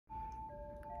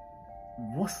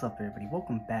What's up, everybody?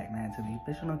 Welcome back, man, to the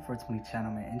official Nook 420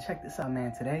 channel, man. And check this out,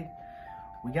 man. Today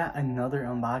we got another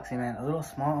unboxing, man. A little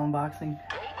small unboxing,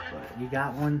 but we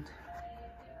got one.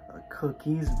 A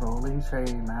cookies rolling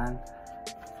tray, man.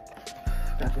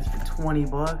 Got this for 20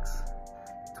 bucks.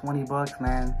 20 bucks,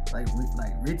 man. Like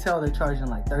retail, they're charging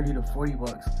like 30 to 40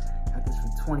 bucks. Got this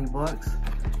for 20 bucks.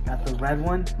 Got the red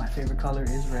one. My favorite color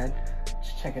is red.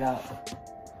 Just check it out.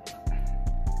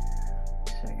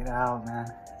 Check it out, man.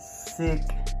 Sick.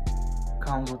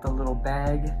 Comes with a little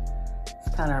bag.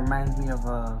 This kind of reminds me of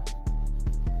a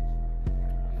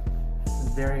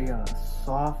very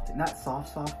soft, not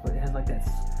soft, but it has like that,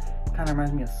 kind of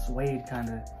reminds me of suede kind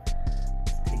of.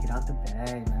 Let's take it out the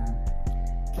bag, man.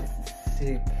 This is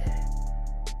sick.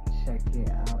 Check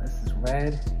it out. This is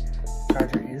red.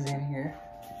 Charger is in here.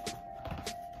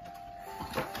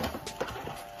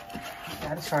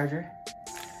 Got a charger.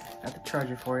 Got the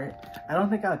charger for it. I don't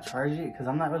think I'll charge it because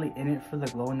I'm not really in it for the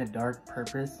glow-in-the-dark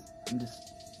purpose. I'm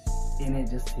just in it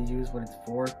just to use what it's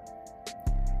for.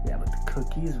 Yeah, but the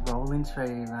cookies rolling tray,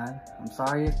 man. I'm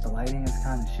sorry if the lighting is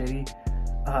kind of shitty.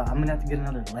 I'm gonna have to get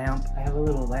another lamp. I have a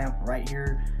little lamp right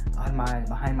here on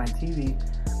behind my TV.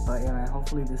 But yeah, man,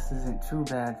 hopefully this isn't too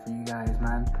bad for you guys,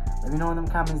 man. Let me know in them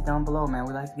comments down below, man.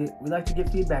 We like to get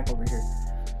feedback over here.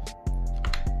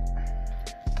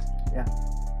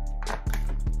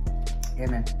 Yeah,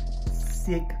 man.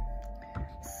 Sick.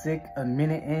 A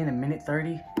minute in, a minute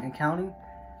 30 and counting.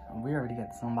 We already got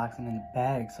this unboxing in the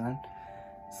bag, son.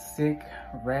 Sick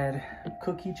red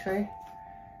cookie tray.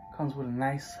 Comes with a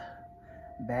nice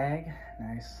bag.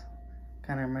 Nice.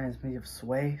 Kind of reminds me of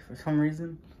Sway for some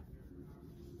reason.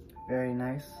 Very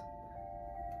nice.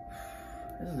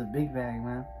 This is a big bag,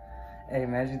 man. Hey,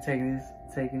 imagine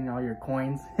taking all your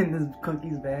coins in this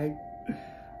cookies bag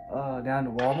down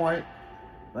to Walmart.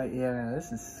 But yeah, man,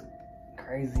 this is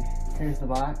crazy. Here's the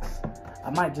box. I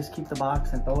might just keep the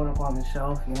box and throw it up on the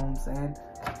shelf, you know what I'm saying?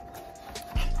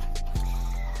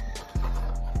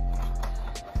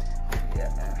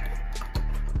 Yeah, man.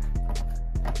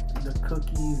 The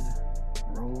cookies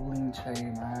rolling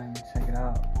tray, man. Check it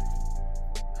out.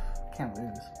 Can't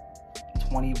believe this.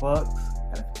 20 bucks.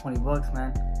 Got it for 20 bucks,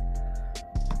 man.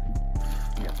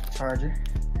 We got the charger.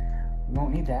 We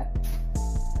won't need that.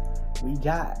 We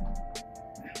got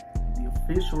the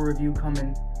official review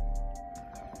coming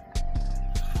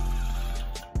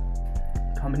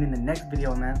in the next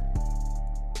video, man.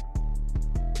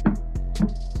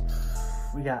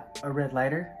 We got a red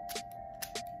lighter.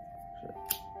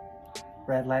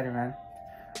 Red lighter, man.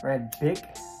 Red Bic.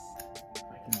 If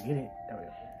I can get it. There we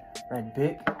go. Red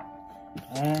Bic.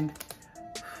 And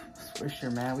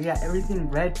Swisher, man. We got everything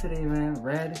red today, man.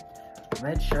 Red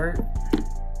shirt.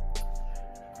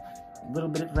 A little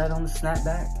bit of red on the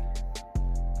snapback.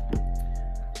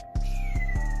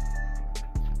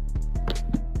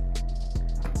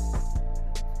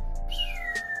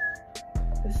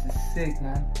 This is sick,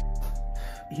 man.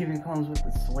 Even comes with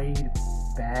the suede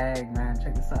bag, man.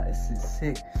 Check this out. This is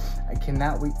sick. I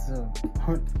cannot wait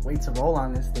to roll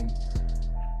on this thing.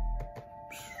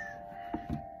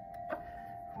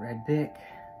 Red Bic.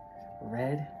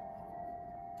 Red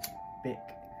Bic.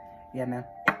 Yeah, man.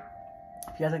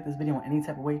 If you guys like this video in any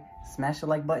type of way, smash the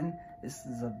like button. This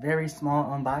is a very small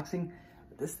unboxing,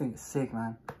 but this thing is sick,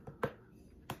 man.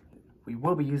 We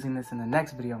will be using this in the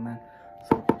next video, man.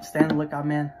 So stay on the lookout,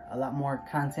 man. A lot more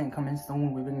content coming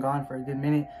soon. We've been gone for a good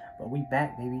minute, but we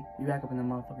back, baby. We back up in the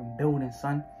motherfucking building,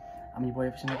 son. I'm your boy,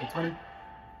 Official Nook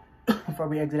 420. Before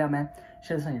we exit out, man,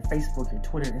 share this on your Facebook, your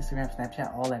Twitter, Instagram,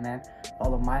 Snapchat, all that, man.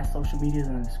 Follow my social medias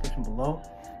in the description below.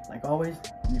 Like always,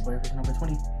 I'm your boy, Official Nook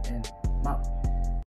 420, and I'm out.